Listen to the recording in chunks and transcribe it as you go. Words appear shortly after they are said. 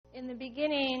In the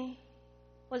beginning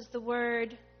was the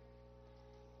Word,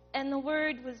 and the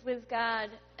Word was with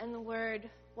God, and the Word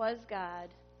was God.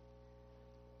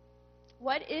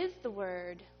 What is the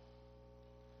Word?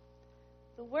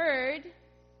 The Word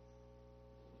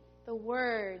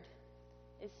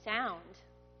is sound.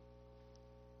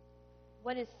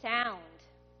 What is sound?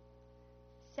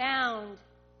 Sound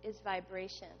is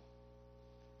vibration.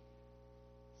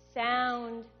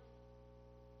 Sound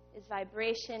is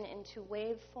vibration into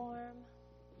waveform.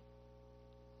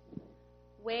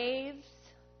 Waves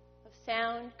of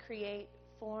sound create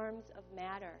forms of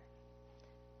matter,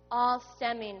 all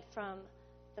stemming from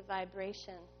the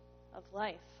vibration of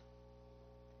life.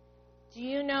 Do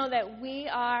you know that we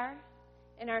are,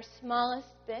 in our smallest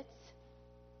bits,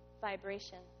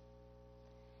 vibration?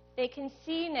 They can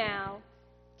see now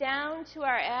down to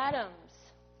our atoms.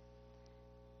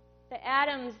 The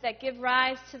atoms that give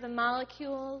rise to the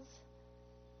molecules,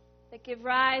 that give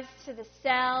rise to the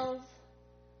cells,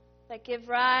 that give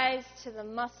rise to the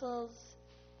muscles,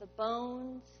 the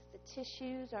bones, the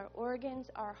tissues, our organs,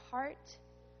 our heart,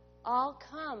 all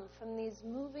come from these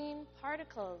moving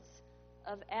particles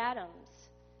of atoms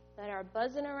that are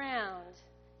buzzing around,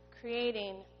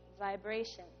 creating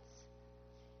vibrations.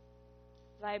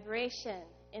 Vibration.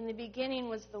 In the beginning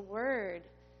was the Word.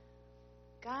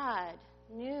 God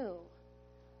knew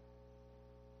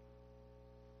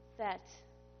that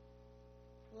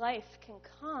life can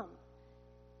come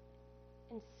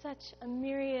in such a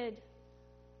myriad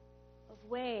of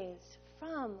ways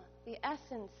from the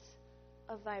essence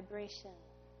of vibration.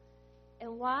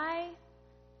 And why?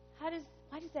 Why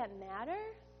does that matter?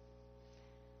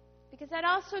 Because that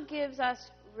also gives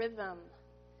us rhythm.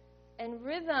 And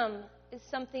rhythm is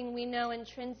something we know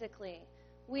intrinsically.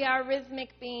 We are rhythmic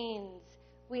beings.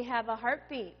 We have a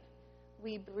heartbeat.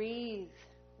 We breathe.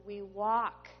 We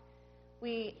walk.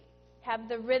 We have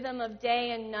the rhythm of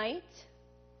day and night.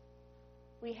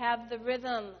 We have the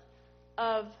rhythm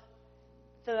of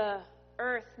the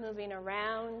earth moving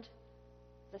around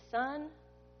the sun,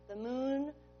 the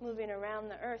moon moving around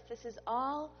the earth. This is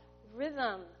all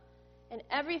rhythm. And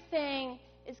everything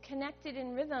is connected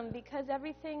in rhythm because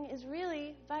everything is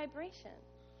really vibration.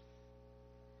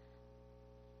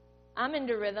 I'm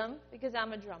into rhythm because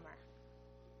I'm a drummer.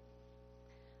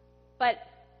 But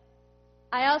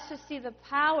I also see the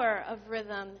power of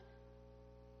rhythm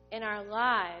in our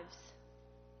lives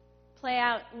play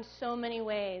out in so many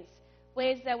ways,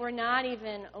 ways that we're not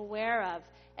even aware of.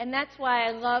 And that's why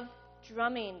I love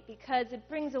drumming, because it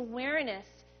brings awareness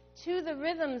to the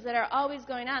rhythms that are always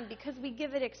going on, because we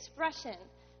give it expression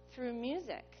through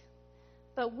music.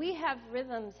 But we have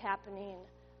rhythms happening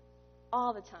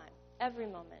all the time, every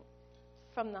moment,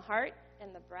 from the heart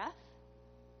and the breath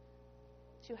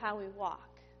to how we walk.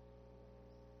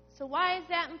 So why is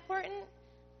that important?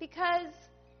 Because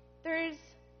there's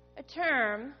a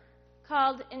term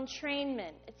called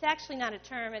entrainment. It's actually not a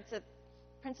term, it's a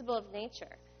principle of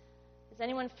nature. Is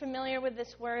anyone familiar with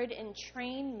this word,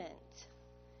 entrainment?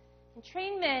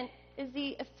 Entrainment is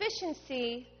the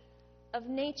efficiency of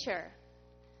nature.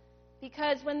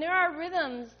 Because when there are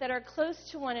rhythms that are close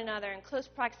to one another, in close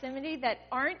proximity, that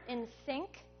aren't in sync,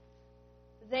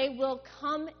 they will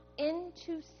come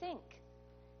into sync.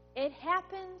 It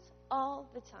happens all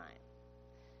the time.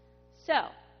 So,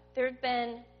 there have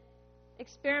been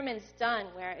experiments done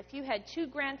where if you had two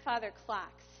grandfather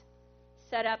clocks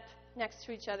set up next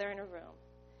to each other in a room,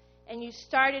 and you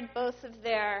started both of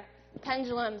their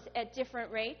pendulums at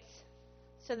different rates,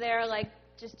 so they're like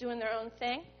just doing their own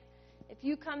thing, if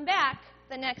you come back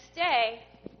the next day,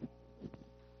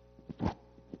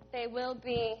 they will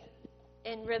be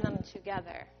in rhythm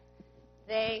together.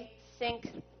 They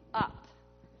sync up.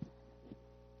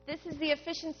 This is the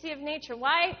efficiency of nature.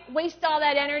 Why waste all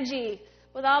that energy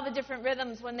with all the different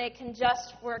rhythms when they can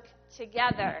just work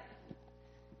together?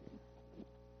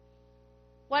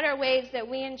 What are ways that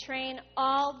we entrain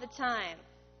all the time?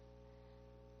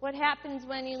 What happens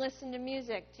when you listen to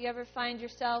music? Do you ever find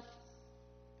yourself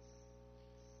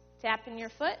tapping your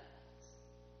foot?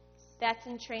 That's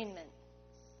entrainment.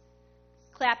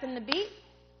 Clapping the beat?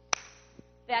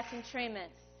 That's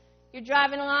entrainment. You're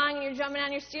driving along and you're drumming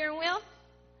on your steering wheel?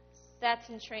 That's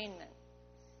entrainment.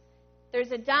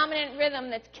 There's a dominant rhythm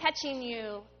that's catching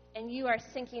you, and you are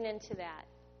sinking into that.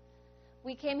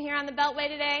 We came here on the Beltway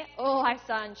today. Oh, I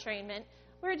saw entrainment.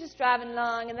 We were just driving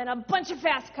along, and then a bunch of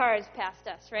fast cars passed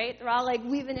us, right? They're all like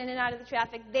weaving in and out of the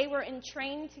traffic. They were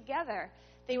entrained together.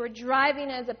 They were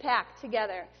driving as a pack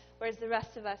together, whereas the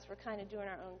rest of us were kind of doing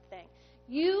our own thing.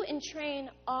 You entrain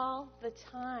all the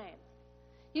time.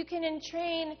 You can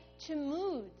entrain to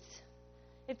moods.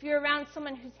 If you're around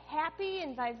someone who's happy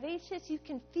and vivacious, you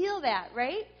can feel that,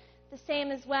 right? The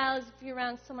same as well as if you're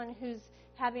around someone who's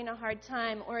having a hard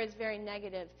time or is very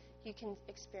negative, you can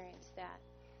experience that.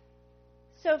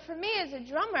 So for me as a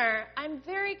drummer, I'm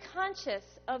very conscious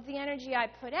of the energy I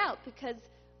put out because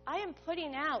I am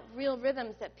putting out real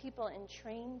rhythms that people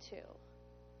entrain to.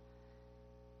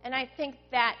 And I think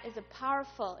that is a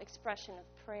powerful expression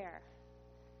of prayer.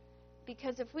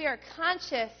 Because if we are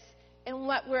conscious in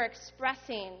what we're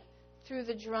expressing through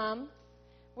the drum,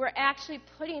 we're actually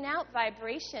putting out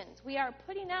vibrations. We are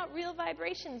putting out real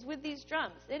vibrations with these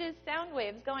drums. It is sound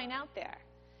waves going out there.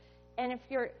 And if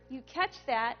you catch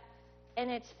that and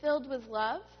it's filled with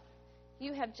love,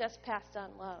 you have just passed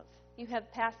on love. You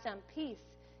have passed on peace.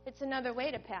 It's another way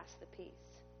to pass the peace.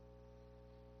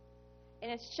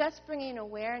 And it's just bringing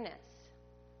awareness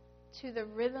to the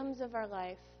rhythms of our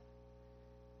life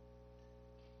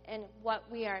and what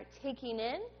we are taking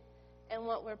in and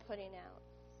what we're putting out.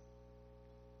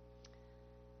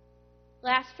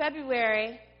 Last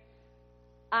February,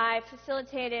 I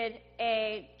facilitated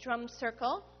a drum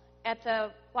circle at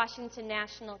the Washington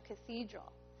National Cathedral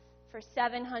for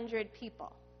 700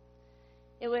 people.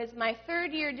 It was my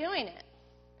third year doing it.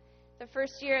 The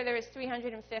first year there was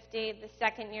 350, the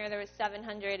second year there was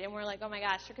 700, and we're like, oh my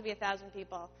gosh, there could be 1,000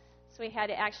 people. So we had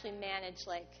to actually manage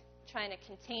trying to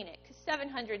contain it, because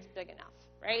 700 is big enough,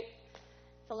 right?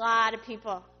 It's a lot of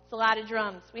people. It's a lot of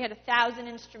drums. We had 1,000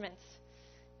 instruments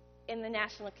in the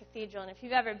National Cathedral, and if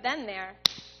you've ever been there,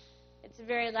 it's a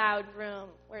very loud room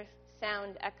where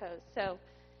sound echoes. So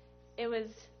it was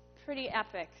pretty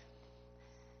epic.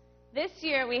 This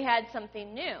year we had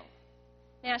something new.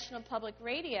 National Public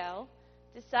Radio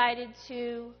decided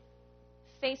to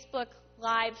Facebook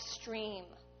live stream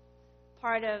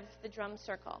part of the drum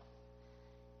circle.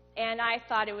 And I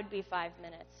thought it would be 5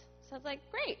 minutes. So I was like,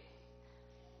 great.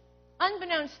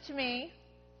 Unbeknownst to me,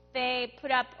 they put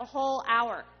up a whole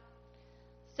hour.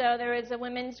 So there was a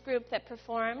women's group that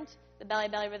performed, the Belly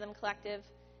Belly Rhythm Collective,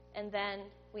 and then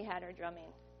we had our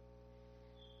drumming.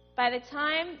 By the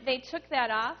time they took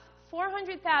that off,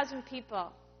 400,000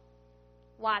 people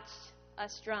watched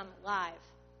us drum live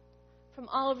from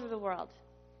all over the world.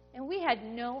 And we had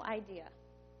no idea.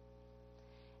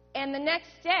 And the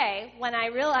next day, when I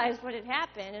realized what had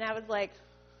happened, and I was like,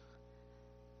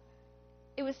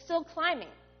 it was still climbing.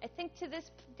 I think to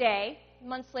this day,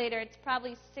 months later, it's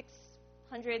probably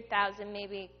 600,000,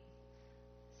 maybe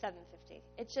 750.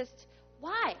 It's just,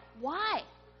 why? Why?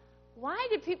 Why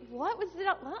did people, what was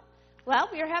it? Well,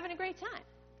 we were having a great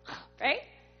time, right?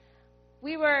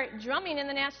 We were drumming in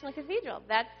the National Cathedral.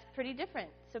 That's pretty different.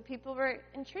 So people were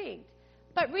intrigued.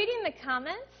 But reading the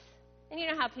comments, and you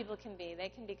know how people can be. They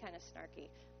can be kind of snarky.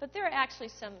 But there are actually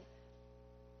some,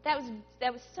 that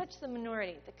was such the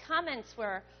minority. The comments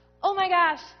were, oh my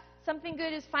gosh, something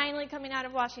good is finally coming out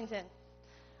of Washington.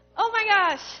 Oh my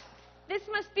gosh, this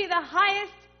must be the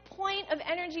highest point of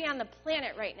energy on the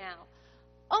planet right now.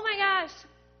 Oh my gosh,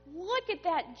 look at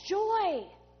that joy.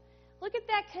 Look at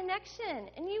that connection.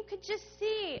 And you could just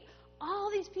see all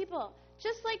these people,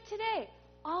 just like today,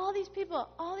 all these people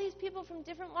from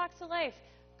different walks of life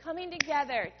coming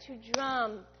together to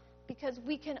drum because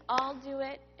we can all do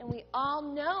it and we all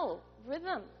know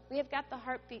rhythm. We have got the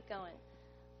heartbeat going.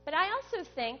 But I also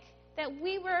think that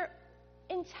we were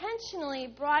intentionally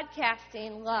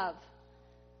broadcasting love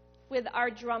with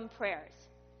our drum prayers.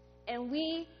 And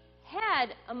we had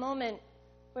a moment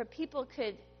where people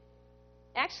could,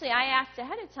 actually I asked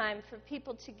ahead of time for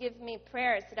people to give me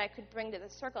prayers that I could bring to the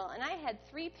circle. And I had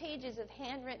 3 pages of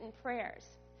handwritten prayers.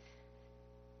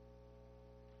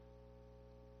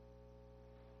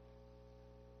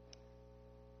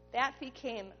 That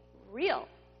became real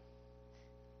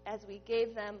as we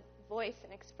gave them voice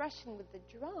and expression with the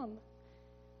drum.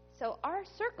 So our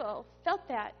circle felt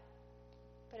that,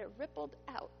 but it rippled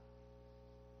out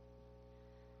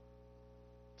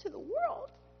to the world.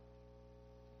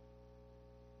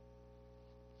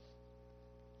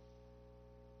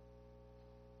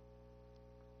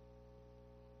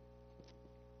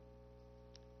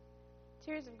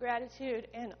 Tears of gratitude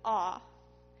and awe.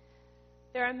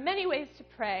 There are many ways to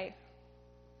pray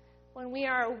when we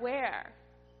are aware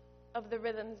of the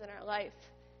rhythms in our life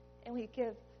and we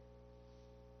give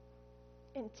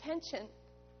intention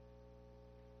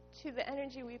to the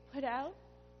energy we put out.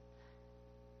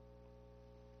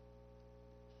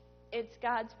 It's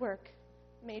God's work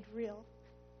made real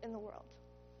in the world.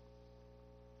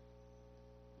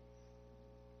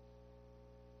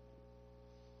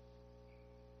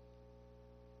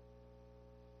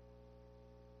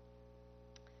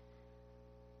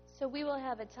 So we will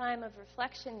have a time of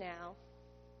reflection now.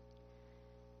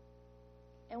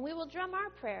 and we will drum our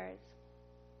prayers.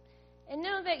 And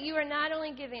know that you are not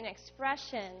only giving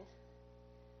expression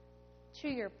to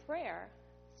your prayer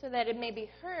so that it may be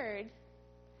heard,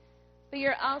 but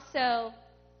you're also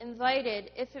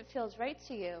invited, if it feels right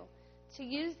to you, to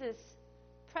use this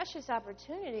precious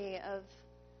opportunity of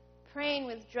praying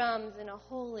with drums in a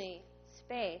holy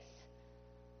space.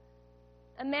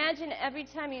 Imagine every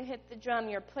time you hit the drum,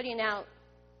 you're putting out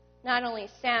not only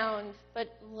sound, but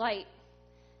light.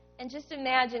 And just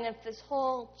imagine if this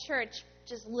whole church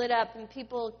just lit up and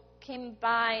people came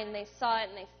by and they saw it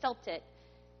and they felt it.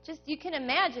 Just, you can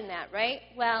imagine that, right?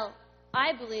 Well,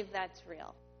 I believe that's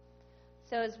real.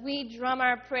 So as we drum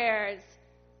our prayers,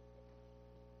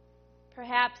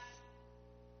 perhaps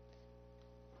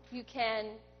you can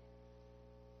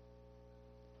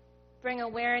bring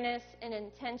awareness and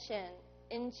intention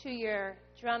into your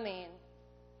drumming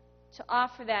to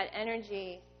offer that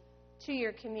energy to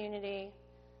your community,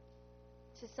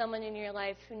 to someone in your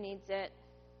life who needs it,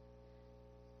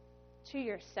 to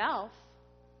yourself,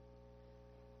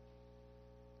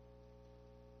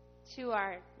 to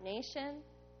our nation,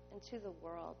 and to the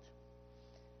world.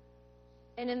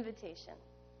 An invitation.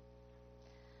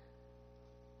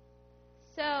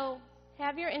 So,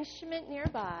 have your instrument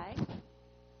nearby.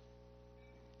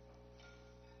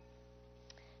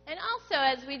 And also,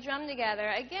 as we drum together,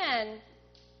 again,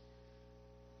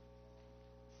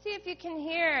 see if you can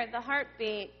hear the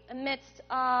heartbeat amidst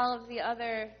all of the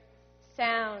other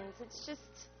sounds. It's just,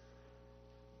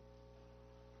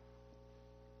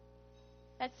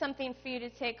 that's something for you to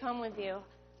take home with you.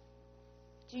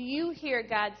 Do you hear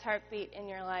God's heartbeat in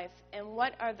your life? And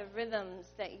what are the rhythms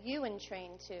that you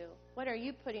entrain to? What are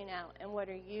you putting out, and what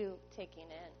are you taking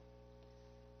in?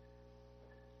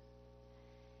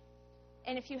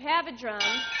 And if you have a drum,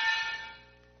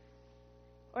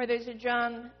 or there's a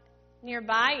drum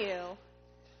nearby you,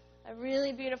 a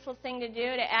really beautiful thing to do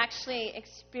to actually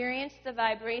experience the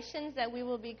vibrations that we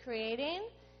will be creating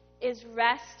is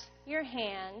rest your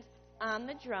hand on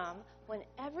the drum when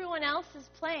everyone else is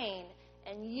playing,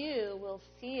 and you will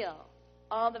feel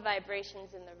all the vibrations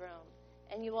in the room.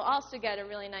 And you will also get a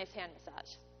really nice hand massage.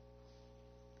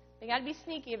 You got to be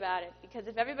sneaky about it, because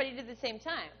if everybody did it at the same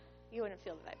time, you wouldn't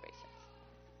feel the vibrations.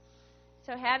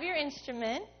 So have your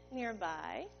instrument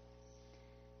nearby.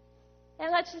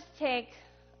 And let's just take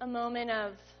a moment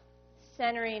of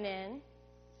centering in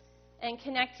and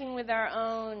connecting with our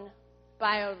own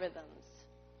biorhythms.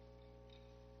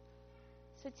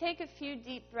 So take a few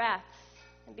deep breaths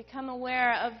and become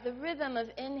aware of the rhythm of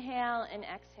inhale and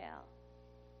exhale.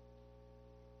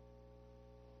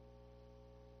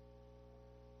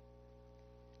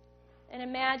 And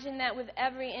imagine that with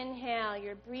every inhale,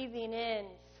 you're breathing in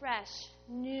fresh,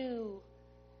 new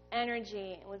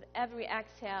energy. And with every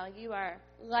exhale, you are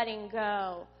letting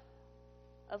go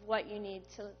of what you need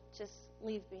to just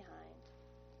leave behind.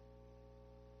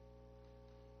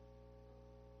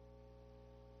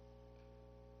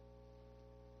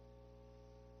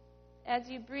 As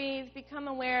you breathe, become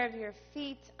aware of your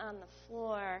feet on the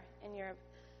floor and your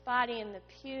body in the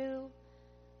pew.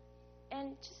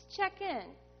 And just check in.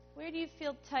 Where do you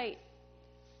feel tight?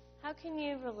 How can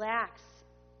you relax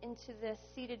into this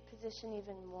seated position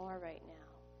even more right now?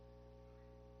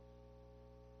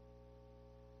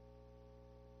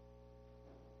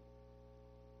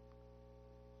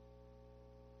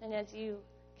 And as you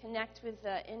connect with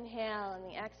the inhale and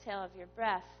the exhale of your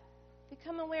breath,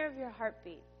 become aware of your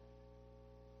heartbeat.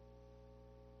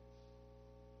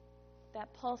 That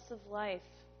pulse of life.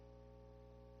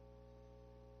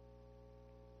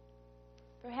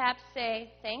 Perhaps say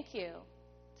thank you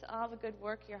to all the good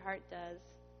work your heart does.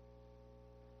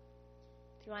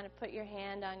 Do you want to put your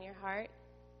hand on your heart?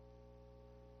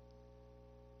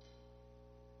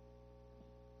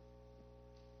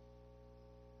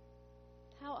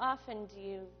 How often do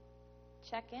you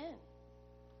check in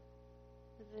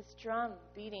with this drum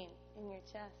beating in your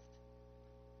chest?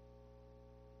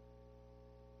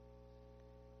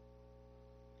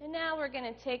 And now we're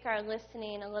going to take our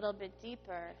listening a little bit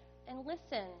deeper and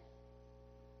listen.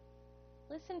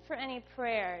 Listen for any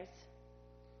prayers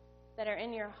that are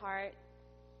in your heart,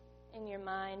 in your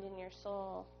mind, in your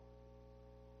soul.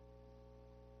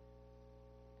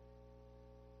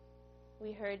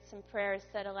 We heard some prayers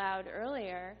said aloud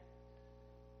earlier,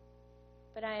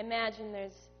 but I imagine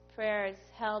there's prayers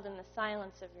held in the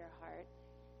silence of your heart.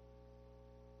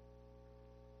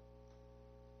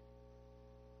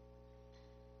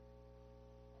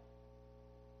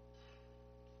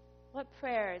 What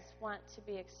prayers want to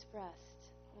be expressed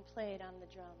and played on the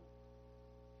drum?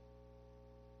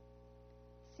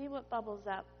 See what bubbles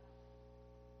up.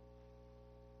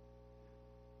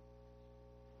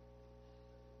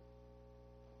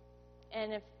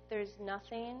 And if there's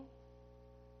nothing,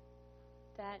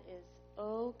 that is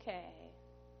okay.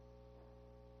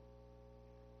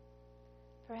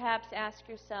 Perhaps ask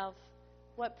yourself,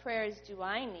 what prayers do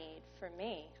I need for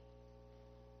me?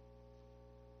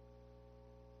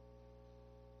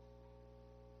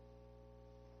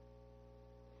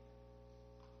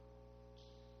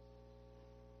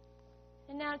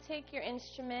 And now take your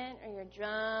instrument or your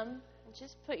drum and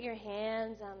just put your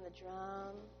hands on the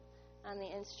drum, on the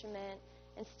instrument,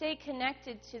 and stay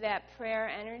connected to that prayer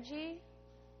energy.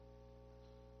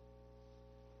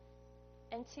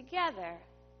 And together,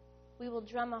 we will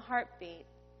drum a heartbeat.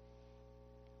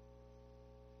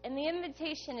 And the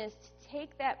invitation is to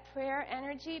take that prayer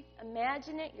energy,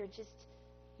 imagine it,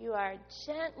 you are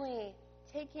gently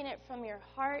taking it from your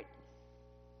heart,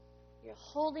 you're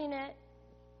holding it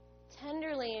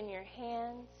tenderly in your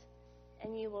hands,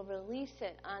 and you will release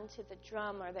it onto the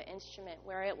drum or the instrument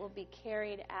where it will be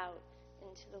carried out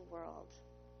into the world.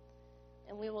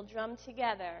 And we will drum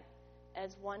together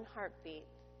as one heartbeat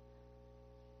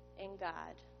in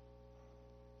God.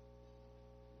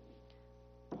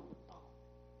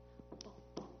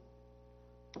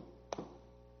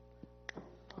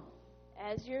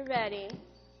 As you're ready,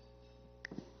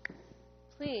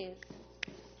 please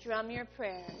drum your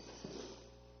prayers.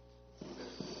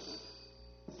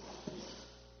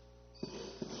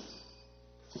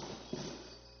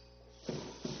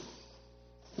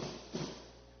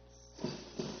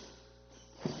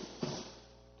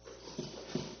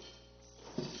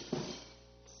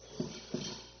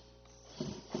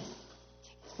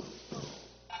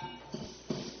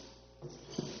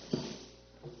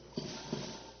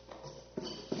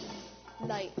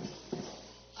 Light.